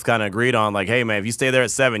Damon have both kind of agreed on. Like, hey, man, if you stay there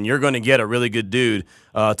at 7, you're going to get a really good dude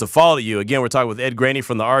to follow you. Again, we're talking with Ed Graney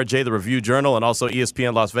from the RJ, the Review Journal, and also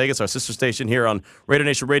ESPN Las Vegas, our sister station here on Raider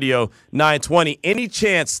Nation Radio 920. Any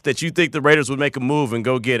chance that you think the Raiders would make a move and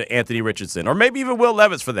go get Anthony Richardson, or maybe even Will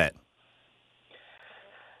Levis for that?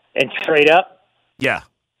 And trade up? Yeah.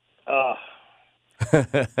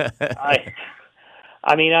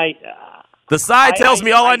 The side tells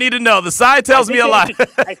me all I need to know. The side tells me a lot. If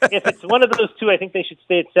it's one of those two, I think they should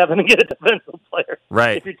stay at 7 and get a defensive player.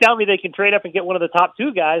 Right. If you're telling me they can trade up and get one of the top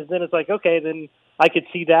 2 guys, then it's like, okay, then I could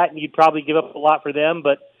see that, and you'd probably give up a lot for them.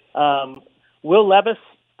 But Will Levis,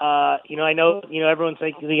 I know everyone's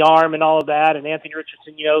thinking the arm and all of that, and Anthony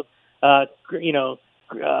Richardson,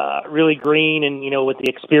 really green and with the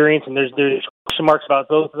experience, and there's question marks about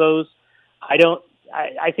both of those.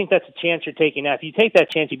 I think that's a chance you're taking now. If you take that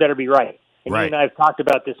chance, you better be right. And right. You and I have talked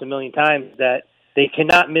about this a million times, that they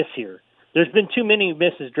cannot miss here. There's been too many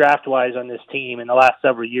misses draft-wise on this team in the last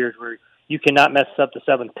several years where you cannot mess up the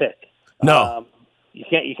 7th pick. No. You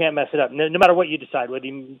can't mess it up. No matter what you decide, whether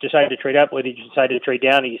you decide to trade up, whether you decide to trade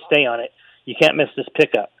down, or you stay on it, you can't miss this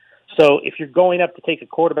pickup. So if you're going up to take a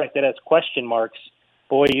quarterback that has question marks,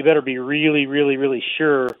 boy, you better be really, really, really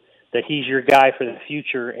sure that he's your guy for the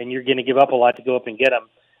future, and you're going to give up a lot to go up and get him.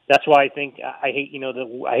 That's why I think I hate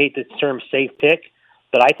the term safe pick,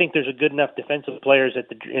 but I think there's a good enough defensive players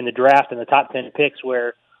in the draft in the top 10 picks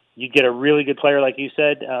where you get a really good player, like you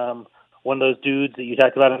said, one of those dudes that you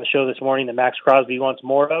talked about on the show this morning that Max Crosby wants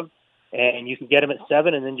more of, and you can get him at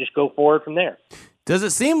 7 and then just go forward from there. Does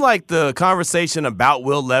it seem like the conversation about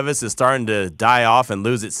Will Levis is starting to die off and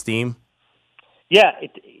lose its steam? Yeah,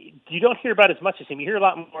 you don't hear about as much as him. You hear a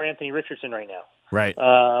lot more Anthony Richardson right now. Right.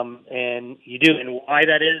 And you do. And why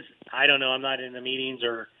that is, I don't know. I'm not in the meetings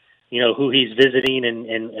or, who he's visiting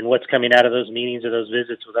and what's coming out of those meetings or those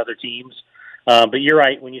visits with other teams. But you're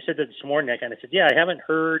right. When you said that this morning, I kind of said, yeah, I haven't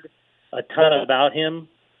heard a ton about him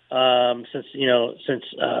since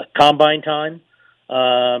combine time.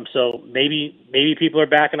 So maybe people are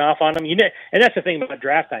backing off on him. And that's the thing about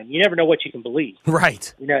draft time. You never know what you can believe.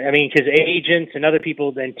 Right. Because agents and other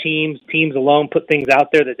people, then teams alone put things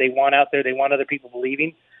out there that they want out there. They want other people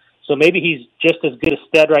believing. So maybe he's just as good a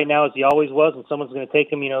stud right now as he always was, and someone's going to take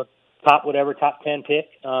him, top 10 pick,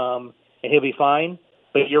 and he'll be fine.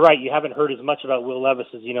 But you're right, you haven't heard as much about Will Levis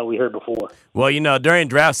as, we heard before. Well, during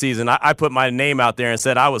draft season, I put my name out there and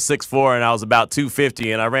said I was 6'4", and I was about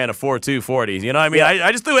 250, and I ran a 4.2 40. You know what I mean? Yeah.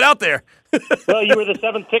 I just threw it out there. Well, you were the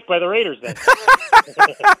 7th pick by the Raiders then.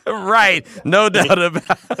 Right. No doubt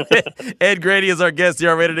about it. Ed Grady is our guest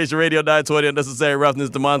here on Raider Nation Radio 920. Unnecessary Roughness.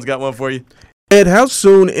 Damon's got one for you. Ed, how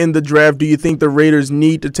soon in the draft do you think the Raiders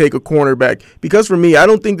need to take a cornerback? Because for me, I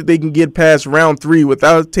don't think that they can get past round 3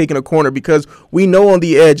 without taking a corner, because we know on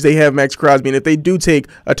the edge they have Max Crosby, and if they do take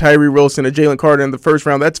a Tyree Wilson, a Jalen Carter in the first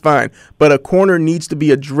round, that's fine. But a corner needs to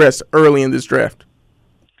be addressed early in this draft.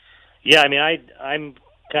 Yeah, I'm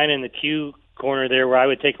kind of in the Q corner there where I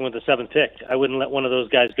would take him with the 7th pick. I wouldn't let one of those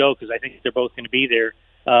guys go because I think they're both going to be there.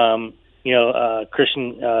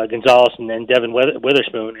 Christian Gonzalez and then Devin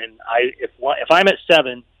Witherspoon. And if I'm at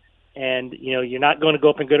 7 and, you're not going to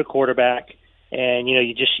go up and get a quarterback and,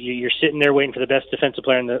 you're sitting there waiting for the best defensive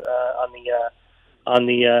player on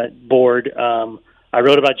the board. I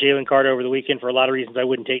wrote about Jalen Carter over the weekend. For a lot of reasons I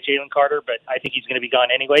wouldn't take Jalen Carter, but I think he's going to be gone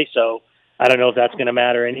anyway. So I don't know if that's going to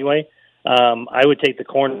matter anyway. I would take the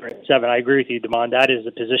corner at 7. I agree with you, Damon. That is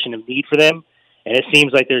a position of need for them. And it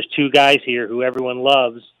seems like there's 2 guys here who everyone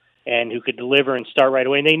loves and who could deliver and start right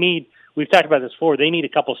away. And we've talked about this before, they need a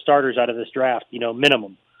couple starters out of this draft,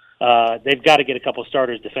 minimum. They've got to get a couple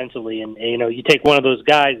starters defensively. And, you take one of those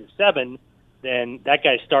guys at 7, then that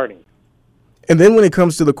guy's starting. And then when it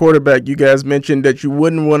comes to the quarterback, you guys mentioned that you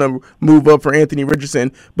wouldn't want to move up for Anthony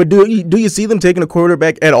Richardson. But do you see them taking a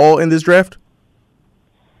quarterback at all in this draft?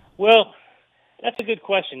 Well, That's a good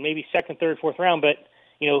question. Maybe second, third, fourth round, but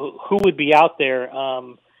who would be out there?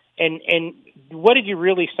 And what did you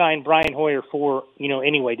really sign Brian Hoyer for?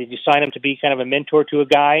 Anyway, did you sign him to be kind of a mentor to a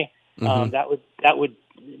guy? Mm-hmm. That would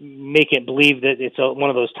make it believe that it's one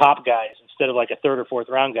of those top guys instead of like a third or fourth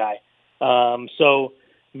round guy. So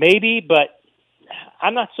maybe, but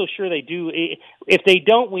I'm not so sure they do. If they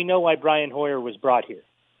don't, we know why Brian Hoyer was brought here.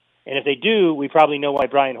 And if they do, we probably know why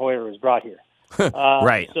Brian Hoyer was brought here.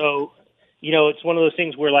 Right. So, it's one of those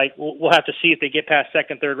things where, like, we'll have to see if they get past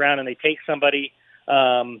second, third round and they take somebody.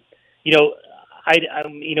 I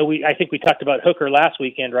think we talked about Hooker last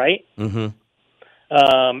weekend, right? Mm-hmm.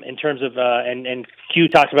 In terms of, and Q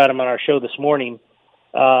talked about him on our show this morning.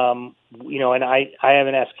 And I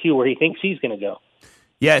haven't asked Q where he thinks he's going to go.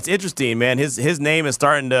 Yeah, it's interesting, man. His name is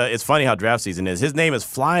starting to – it's funny how draft season is. His name is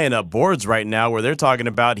flying up boards right now where they're talking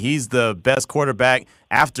about he's the best quarterback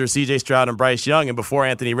after C.J. Stroud and Bryce Young and before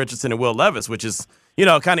Anthony Richardson and Will Levis, which is,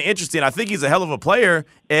 kind of interesting. I think he's a hell of a player,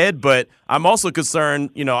 Ed, but I'm also concerned,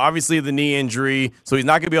 obviously the knee injury, so he's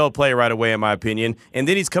not going to be able to play right away, in my opinion. And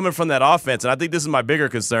then he's coming from that offense, and I think this is my bigger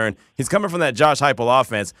concern. He's coming from that Josh Heupel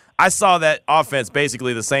offense. I saw that offense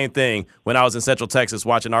basically the same thing when I was in Central Texas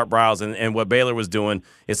watching Art Briles and what Baylor was doing.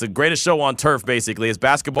 It's the greatest show on turf, basically. It's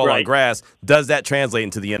basketball on grass. Does that translate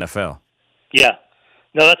into the NFL? Yeah.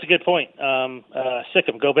 No, that's a good point. Sick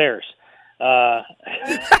 'em, go Bears.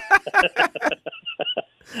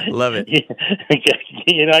 Love it.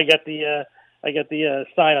 I got the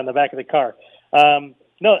sign on the back of the car.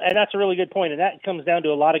 No, and that's a really good point, and that comes down to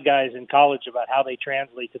a lot of guys in college about how they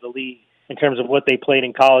translate to the league in terms of what they played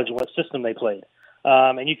in college and what system they played.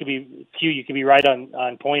 And you could be right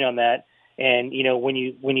on point on that. And when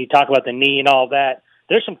you talk about the knee and all that,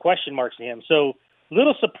 there's some question marks to him. So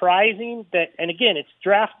little surprising that, and again, it's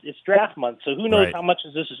draft month, so who knows how much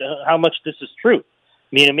this is true.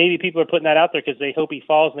 I mean, maybe people are putting that out there because they hope he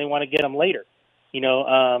falls and they want to get him later.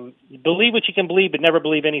 Believe what you can believe, but never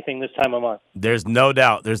believe anything this time of month. There's no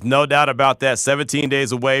doubt. There's no doubt about that. 17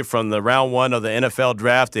 days away from the round one of the NFL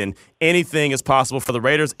draft, and anything is possible for the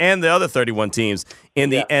Raiders and the other 31 teams in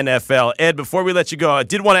the NFL. Ed, before we let you go, I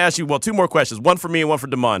did want to ask you, two more questions, one for me and one for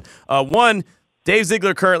Damon. One, Dave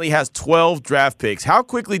Ziegler currently has 12 draft picks. How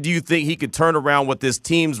quickly do you think he could turn around what this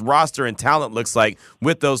team's roster and talent looks like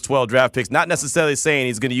with those 12 draft picks? Not necessarily saying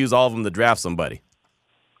he's going to use all of them to draft somebody.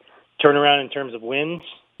 Turn around in terms of wins?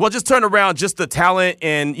 Well, just turn around just the talent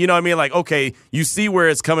and, like, okay, you see where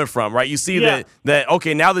it's coming from, right? You see that,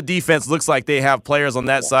 okay, now the defense looks like they have players on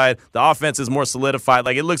that side. The offense is more solidified.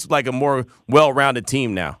 Like, it looks like a more well-rounded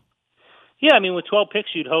team now. Yeah, I mean, with 12 picks,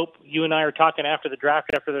 you'd hope. You and I are talking after the draft,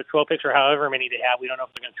 after the 12 picks or however many they have. We don't know if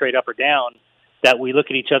they're going to trade up or down, that we look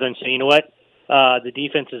at each other and say, you know what, the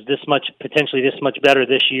defense is potentially this much better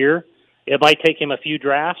this year. It might take him a few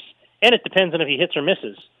drafts, and it depends on if he hits or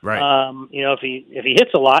misses. Right. If he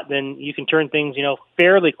hits a lot, then you can turn things,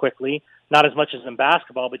 fairly quickly. Not as much as in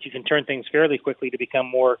basketball, but you can turn things fairly quickly to become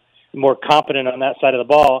more competent on that side of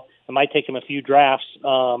the ball. It might take him a few drafts,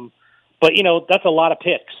 but that's a lot of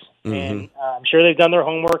picks. Mm-hmm. And I'm sure they've done their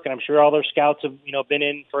homework, and I'm sure all their scouts have, been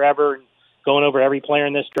in forever and going over every player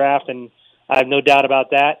in this draft, and I have no doubt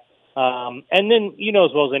about that. And then,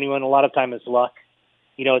 as well as anyone, a lot of time it's luck.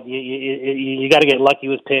 You got to get lucky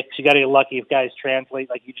with picks. You got to get lucky if guys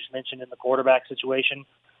translate, like you just mentioned in the quarterback situation,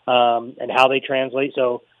 and how they translate.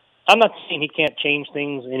 So I'm not saying he can't change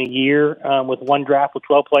things in a year with one draft with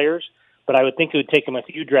 12 players, but I would think it would take him a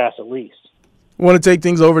few drafts at least. I want to take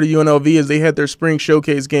things over to UNLV as they had their spring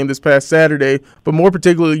showcase game this past Saturday, but more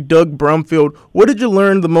particularly Doug Brumfield. What did you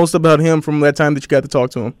learn the most about him from that time that you got to talk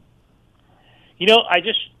to him?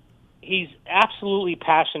 He's absolutely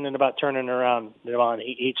passionate about turning around.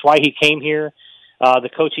 It's why he came here. The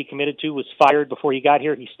coach he committed to was fired before he got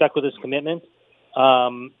here. He stuck with his commitment.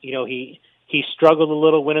 He struggled a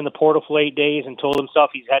little, went in the portal for 8 days and told himself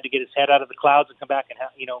he's had to get his head out of the clouds and come back and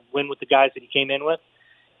win with the guys that he came in with.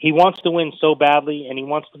 He wants to win so badly, and he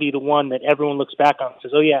wants to be the one that everyone looks back on and says,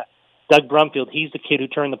 oh, yeah, Doug Brumfield, he's the kid who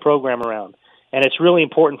turned the program around. And it's really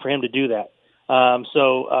important for him to do that.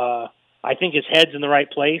 I think his head's in the right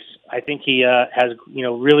place. I think he has,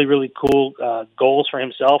 really, really cool goals for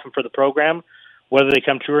himself and for the program. Whether they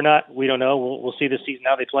come true or not, we don't know. We'll see this season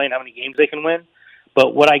how they play and how many games they can win.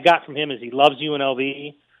 But what I got from him is he loves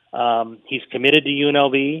UNLV. He's committed to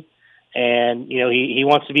UNLV. And, he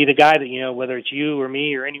wants to be the guy that, whether it's you or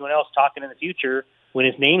me or anyone else talking in the future, when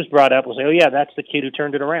his name's brought up, we'll say, oh, yeah, that's the kid who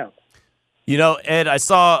turned it around. You know, Ed, I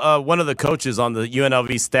saw one of the coaches on the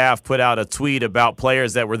UNLV staff put out a tweet about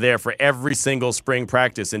players that were there for every single spring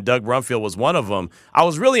practice, and Doug Brumfield was one of them. I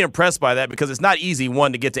was really impressed by that because it's not easy,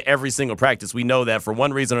 one, to get to every single practice. We know that for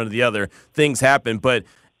one reason or the other, things happen. But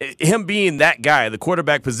him being that guy, the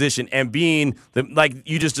quarterback position, and being, like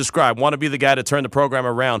you just described, want to be the guy to turn the program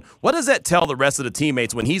around, what does that tell the rest of the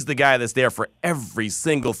teammates when he's the guy that's there for every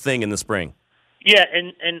single thing in the spring? Yeah,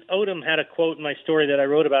 and Odom had a quote in my story that I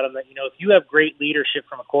wrote about him that, if you have great leadership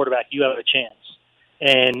from a quarterback, you have a chance.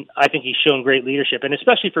 And I think he's shown great leadership. And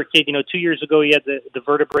especially for a kid, 2 years ago he had the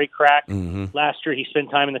vertebrae crack. Mm-hmm. Last year he spent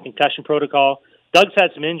time in the concussion protocol. Doug's had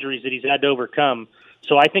some injuries that he's had to overcome.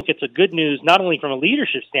 So I think it's a good news, not only from a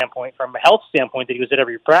leadership standpoint, from a health standpoint, that he was at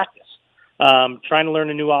every practice. Trying to learn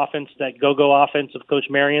a new offense, that go-go offense of Coach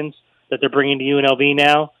Marion's that they're bringing to UNLV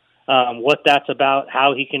now. What that's about,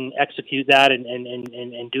 how he can execute that and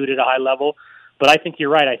do it at a high level. But I think you're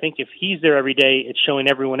right. I think if he's there every day, it's showing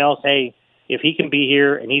everyone else, hey, if he can be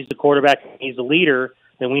here and he's the quarterback and he's the leader,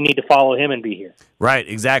 then we need to follow him and be here. Right,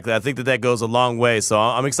 exactly. I think that goes a long way. So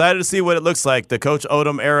I'm excited to see what it looks like. The Coach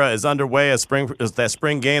Odom era is underway. That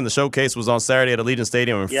spring game, the showcase was on Saturday at Allegiant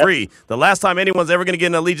Stadium and free. The last time anyone's ever going to get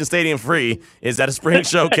in Allegiant Stadium free is at a spring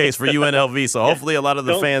showcase for UNLV. So hopefully a lot of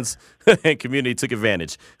the fans and community took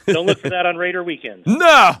advantage. Don't look for that on Raider weekend.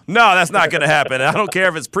 No, that's not going to happen. I don't care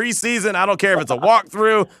if it's preseason. I don't care if it's a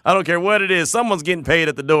walkthrough. I don't care what it is. Someone's getting paid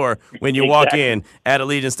at the door when you walk in at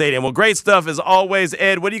Allegiant Stadium. Well, great stuff as always,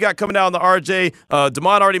 Ed. What do you got coming out on the RJ?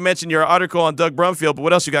 Damon already mentioned your article on Doug Brumfield, but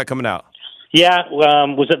what else you got coming out? Yeah,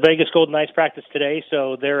 was at Vegas Golden Knights practice today,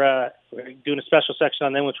 so they're doing a special section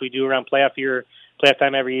on them, which we do around playoff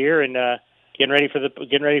time every year, and getting ready for the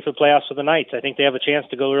playoffs for the Knights. I think they have a chance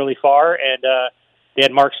to go really far, and they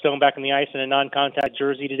had Mark Stone back on the ice in a non-contact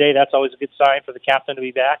jersey today. That's always a good sign for the captain to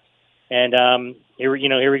be back. And here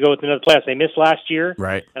we go with another playoffs. They missed last year,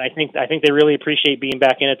 right? And I think they really appreciate being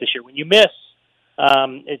back in it this year. When you miss,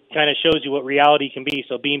 it kind of shows you what reality can be.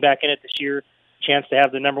 So being back in it this year, chance to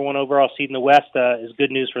have the number one overall seed in the West is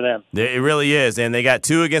good news for them. It really is, and they got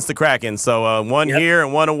 2 against the Kraken, so one here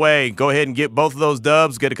and 1 away. Go ahead and get both of those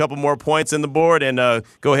dubs, get a couple more points in the board, and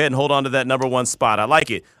go ahead and hold on to that number 1 spot. I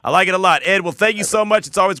like it. I like it a lot. Ed, well, thank you so much.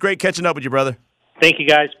 It's always great catching up with you, brother. Thank you,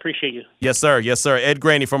 guys. Appreciate you. Yes, sir. Yes, sir. Ed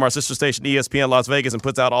Graney from our sister station, ESPN Las Vegas, and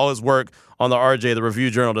puts out all his work on the RJ. The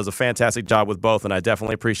Review Journal does a fantastic job with both, and I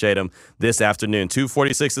definitely appreciate him this afternoon.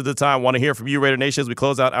 2:46 at the time. Want to hear from you, Raider Nation, as we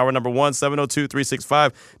close out hour number 1,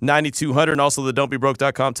 702-365-9200, and also the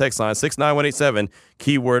don'tbebroke.com text line, 69187,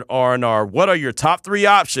 keyword R&R. What are your top 3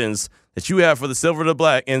 options that you have for the Silver to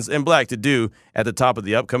Black and Black to do at the top of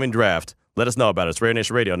the upcoming draft? Let us know about it. It's Raider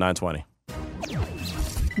Nation Radio 920.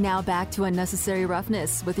 Now back to Unnecessary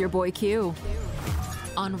Roughness with your boy Q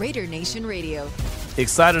on Raider Nation Radio.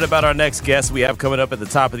 Excited about our next guest we have coming up at the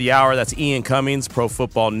top of the hour. That's Ian Cummings, Pro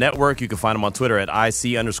Football Network. You can find him on Twitter at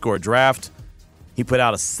IC_draft. He put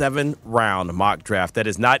out a 7-round mock draft. That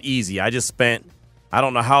is not easy. I just spent, I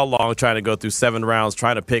don't know how long, trying to go through 7 rounds,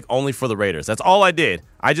 trying to pick only for the Raiders. That's all I did.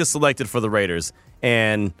 I just selected for the Raiders,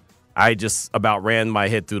 and I just about ran my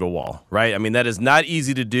head through the wall, right? I mean, that is not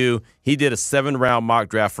easy to do. He did a 7-round mock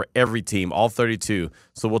draft for every team, all 32.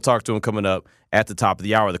 So we'll talk to him coming up at the top of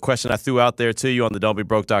the hour. The question I threw out there to you on the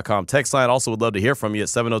don'tbebroke.com text line, also would love to hear from you at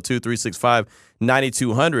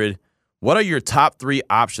 702-365-9200. What are your top 3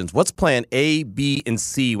 options? What's plan A, B, and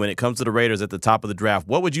C when it comes to the Raiders at the top of the draft?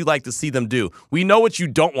 What would you like to see them do? We know what you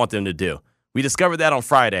don't want them to do. We discovered that on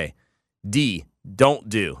Friday. D, don't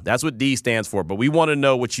do. That's what D stands for. But we want to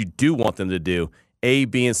know what you do want them to do. A,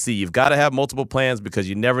 B, and C. You've got to have multiple plans because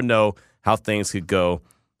you never know how things could go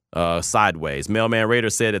sideways. Mailman Raider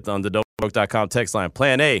said on the don'tbebroke.com text line,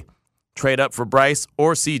 plan A, trade up for Bryce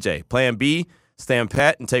or CJ. Plan B, stand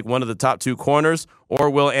pat and take one of the top 2 corners or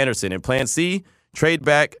Will Anderson. And plan C, trade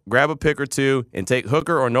back, grab a pick or 2, and take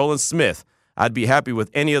Hooker or Nolan Smith. I'd be happy with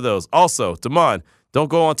any of those. Also, Damon, don't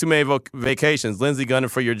go on too many vacations. Lindsey gunning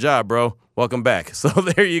for your job, bro. Welcome back. So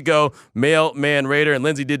there you go, Mailman Raider. And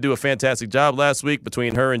Lindsey did do a fantastic job last week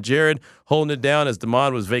between her and Jared, holding it down as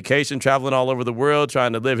Damon was vacation, traveling all over the world,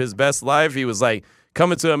 trying to live his best life. He was like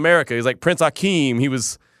coming to America. He was like Prince Hakeem. He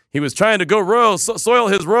was trying to go soil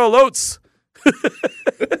his royal oats.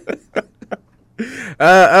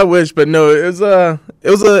 I wish, but no, it was a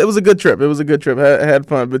good trip. It was a good trip. I had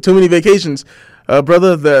fun, but too many vacations.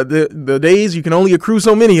 Brother, the days, you can only accrue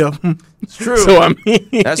so many of them. It's true. So, I mean.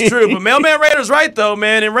 That's true. But Mailman Raider's right, though,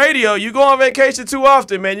 man. In radio, you go on vacation too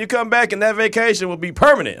often, man. You come back, and that vacation will be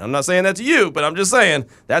permanent. I'm not saying that to you, but I'm just saying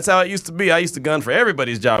that's how it used to be. I used to gun for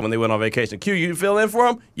everybody's job when they went on vacation. Q, you fill in for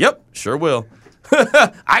them? Yep, sure will.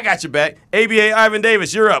 I got your back. ABA Ivan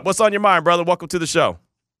Davis, you're up. What's on your mind, brother? Welcome to the show.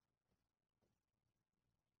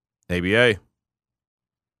 ABA.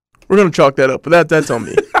 We're going to chalk that up, but that's on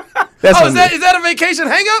me. That's is that a vacation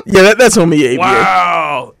hang-up? Yeah, that's on me, ABA.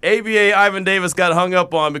 Wow. ABA Ivan Davis got hung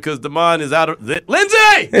up on because Damon is out of... Lindsay!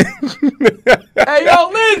 Hey, yo,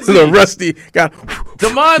 Lindsay! So Rusty got...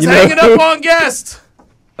 Damon's hanging up on guests.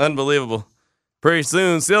 Unbelievable. Pretty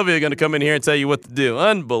soon, Sylvia going to come in here and tell you what to do.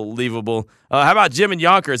 Unbelievable. How about Jim in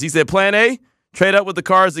Yonkers? He said, Plan A, trade up with the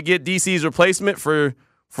Cards to get DC's replacement for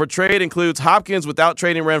trade includes Hopkins without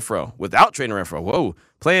trading Renfro. Without trading Renfro. Whoa.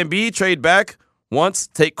 Plan B, trade back once,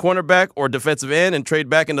 take cornerback or defensive end and trade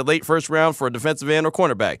back in the late first round for a defensive end or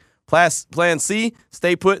cornerback. Plan C,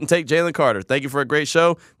 stay put and take Jalen Carter. Thank you for a great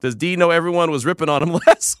show. Does D know everyone was ripping on him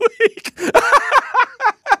last week?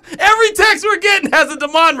 Every text we're getting has a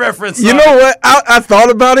Damon reference. You know what? I thought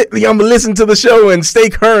about it. I'm going to listen to the show and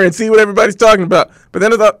stake her and see what everybody's talking about. But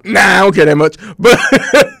then I thought, I don't care that much. But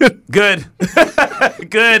Good.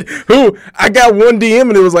 Good. I got one DM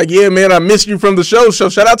and it was like, yeah, man, I missed you from the show. So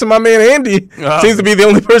shout out to my man Andy. Seems to be the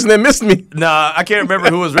only person that missed me. Nah, I can't remember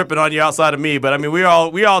who was ripping on you outside of me. But, I mean, we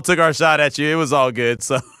all took our shot at you. It was all good.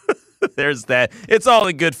 So there's that. It's all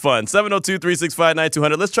in good fun.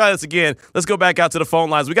 702-365-9200. Let's try this again. Let's go back out to the phone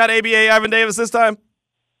lines. We got ABA Ivan Davis this time.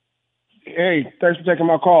 Hey, thanks for taking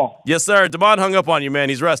my call. Yes, sir. Damon hung up on you, man.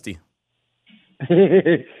 He's rusty.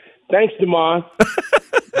 Thanks, Damon.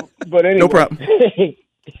 But anyway, no problem.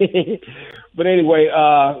 But anyway,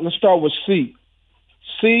 let's start with C.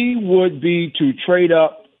 C would be to trade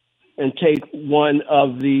up and take one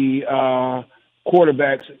of the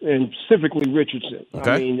quarterbacks, and specifically Richardson.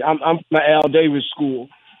 Okay. I mean, I'm from the Al Davis school.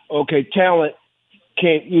 Okay, talent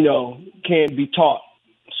can't be taught.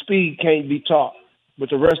 Speed can't be taught, but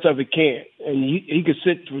the rest of it can. And he could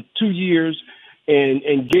sit for 2 years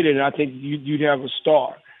and get it, and I think you'd have a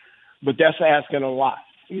star. But that's asking a lot,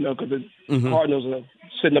 because the Cardinals are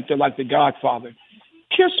sitting up there like the Godfather.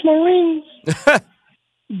 Kiss my rings.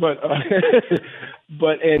 But because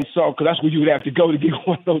that's where you would have to go to get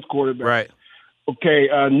one of those quarterbacks. Right. Okay,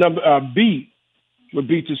 number B would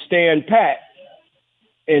be to stand pat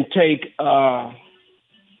and take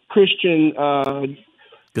Christian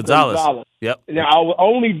Gonzalez. Yep. Now, I would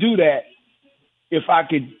only do that if I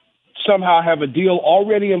could somehow have a deal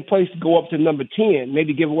already in place to go up to number 10,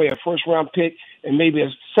 maybe give away a first-round pick and maybe a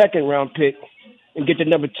second-round pick and get to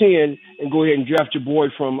number 10 and go ahead and draft your boy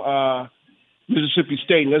from Mississippi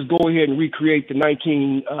State. And let's go ahead and recreate the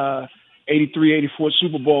 1983-84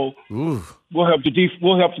 Super Bowl. Ooh. We'll help the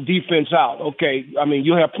defense out. Okay, I mean,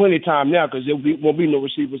 you'll have plenty of time now because there won't be no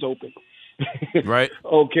receivers open. Right.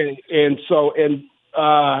 Okay, and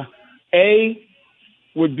A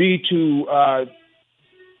would be to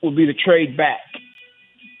trade back.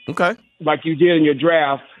 Okay. Like you did in your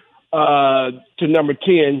draft to number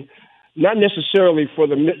 10. Not necessarily for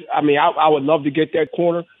I would love to get that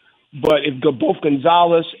corner, but if both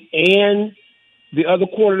Gonzalez and the other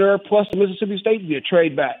corner there plus the Mississippi State, be a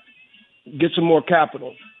trade back. Get some more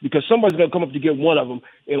capital because somebody's going to come up to get one of them,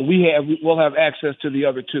 and we'll have access to the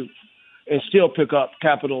other two and still pick up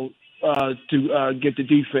capital to get the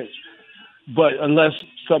defense. But unless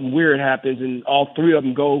something weird happens and all three of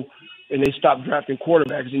them go and they stop drafting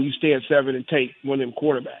quarterbacks and you stay at 7 and take one of them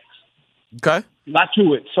quarterbacks. Okay. Not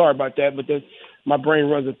to it. Sorry about that, but my brain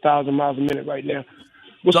runs 1,000 miles a minute right now.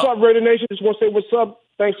 What's up, Raider Nation? Just want to say what's up.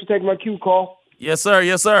 Thanks for taking my cue call. Yes, sir.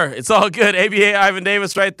 Yes, sir. It's all good. ABA Ivan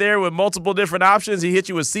Davis right there with multiple different options. He hit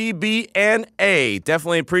you with C, B, and A.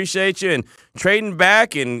 Definitely appreciate you. And trading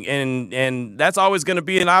back, and that's always going to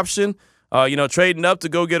be an option. Trading up to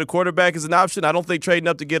go get a quarterback is an option. I don't think trading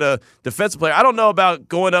up to get a defensive player. I don't know about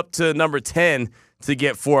going up to number 10 to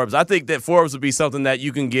get Forbes. I think that Forbes would be something that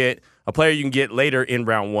you can get, a player you can get later in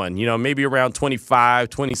round one, maybe around 25,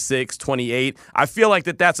 26, 28. I feel like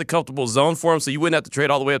that's a comfortable zone for him, so you wouldn't have to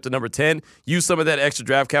trade all the way up to number 10. Use some of that extra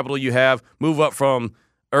draft capital you have, move up from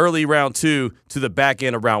early round 2 to the back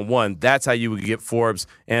end of round 1. That's how you would get Forbes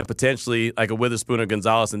and potentially like a Witherspoon or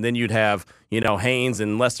Gonzalez, and then you'd have, Haynes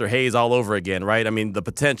and Lester Hayes all over again, right? I mean, the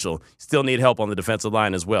potential. Still need help on the defensive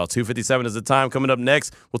line as well. 2:57 is the time. Coming up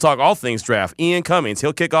next, we'll talk all things draft. Ian Cummings,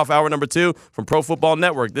 he'll kick off hour number 2 from Pro Football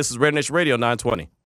Network. This is Raider Nation Radio 920.